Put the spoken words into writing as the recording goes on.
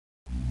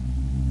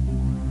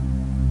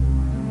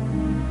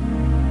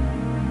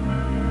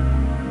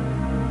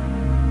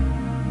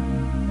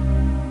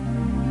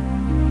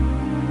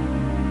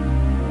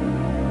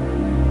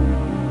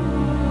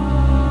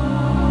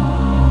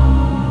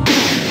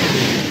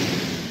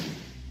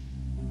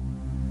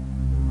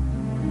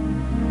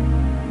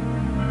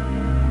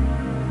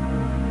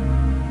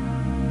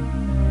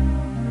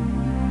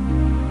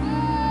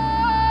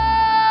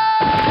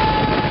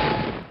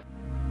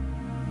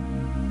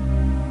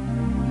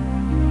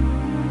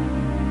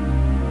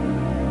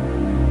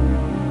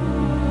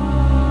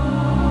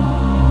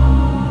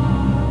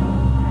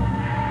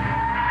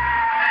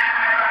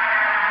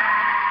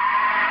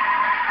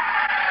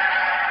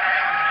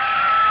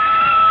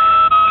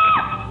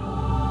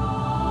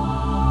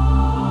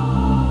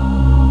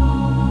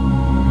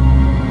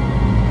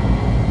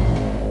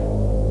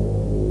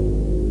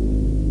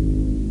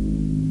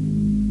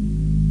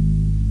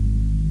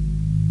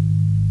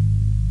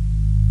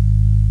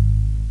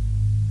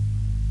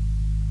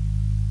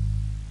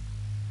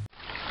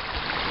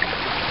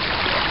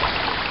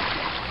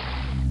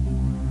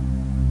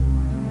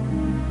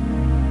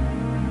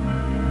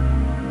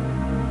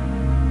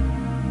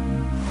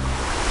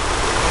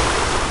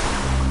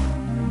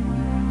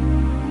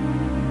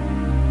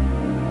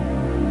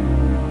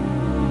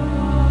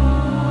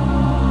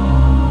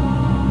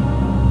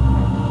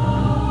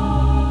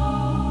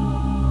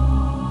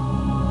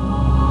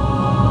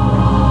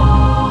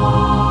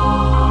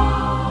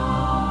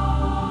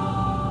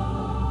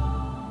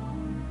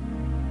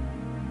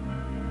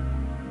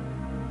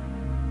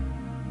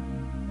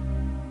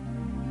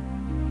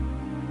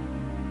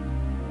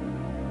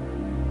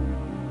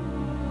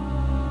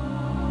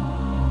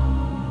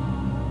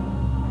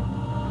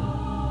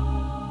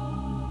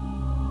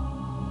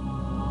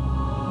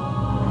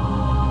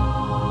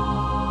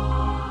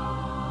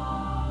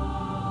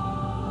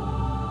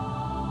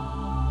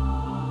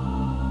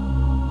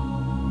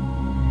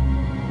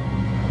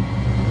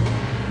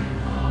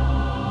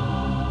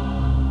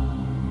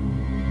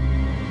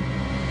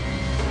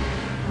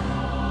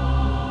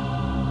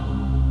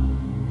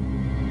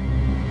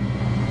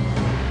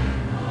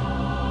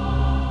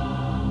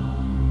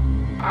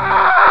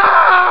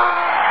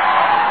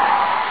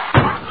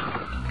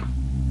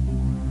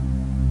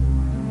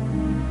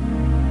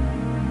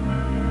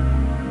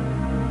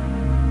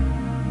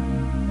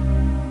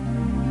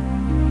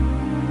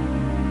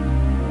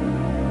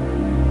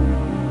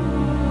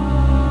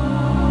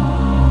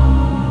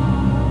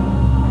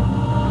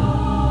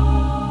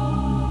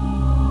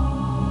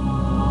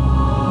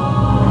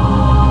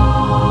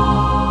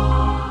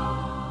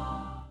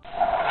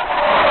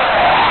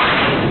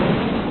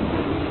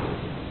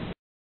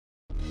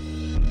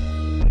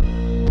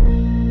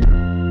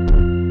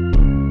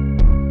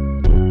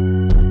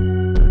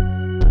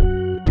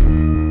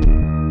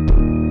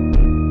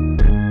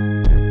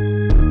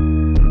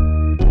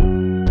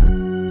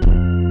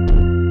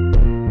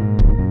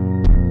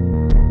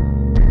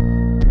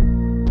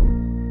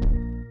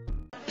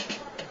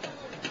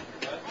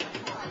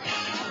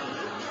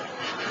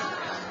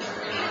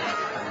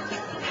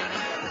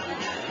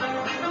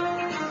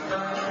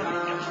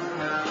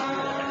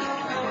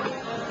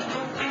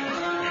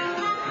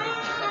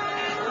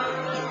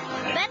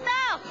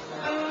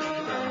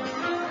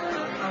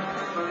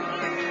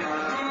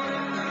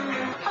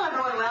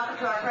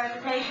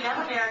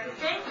demonstration of America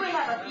Sings, we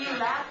have a few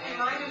last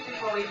reminders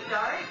before we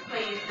start.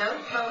 Please, no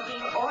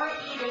smoking or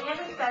eating, and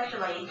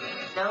especially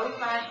no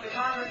flash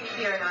photography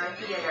here in our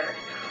theater.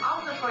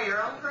 Also, for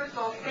your own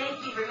personal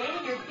safety, remain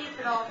in your seats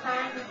at all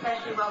times,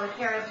 especially while the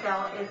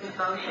carousel is in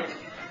motion.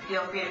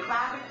 Feel free to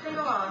clap and sing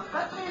along,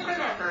 but please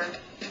remember,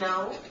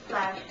 no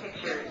flash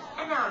pictures.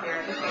 And now,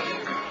 America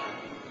Sings.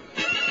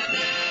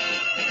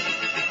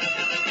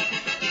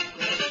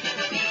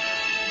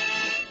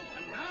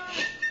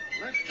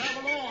 Let's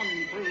travel on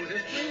through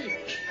history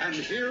and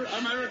hear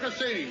America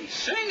sing.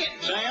 Sing it,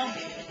 Sam.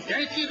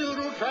 Yankee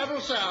Doodle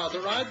traveled south,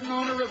 riding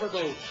on a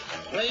riverboat.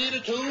 Played a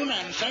tune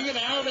and sang it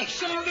out. It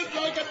sounded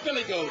like a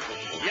billy goat.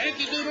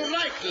 Yankee Doodle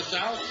liked the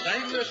South,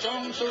 sang their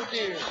song so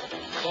dear.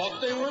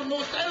 Thought they were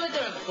most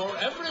elegant for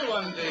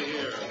everyone to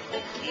hear.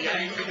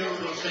 Yankee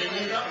Doodle sing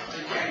it up,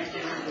 the Yankee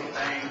Doodle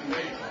bang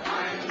with.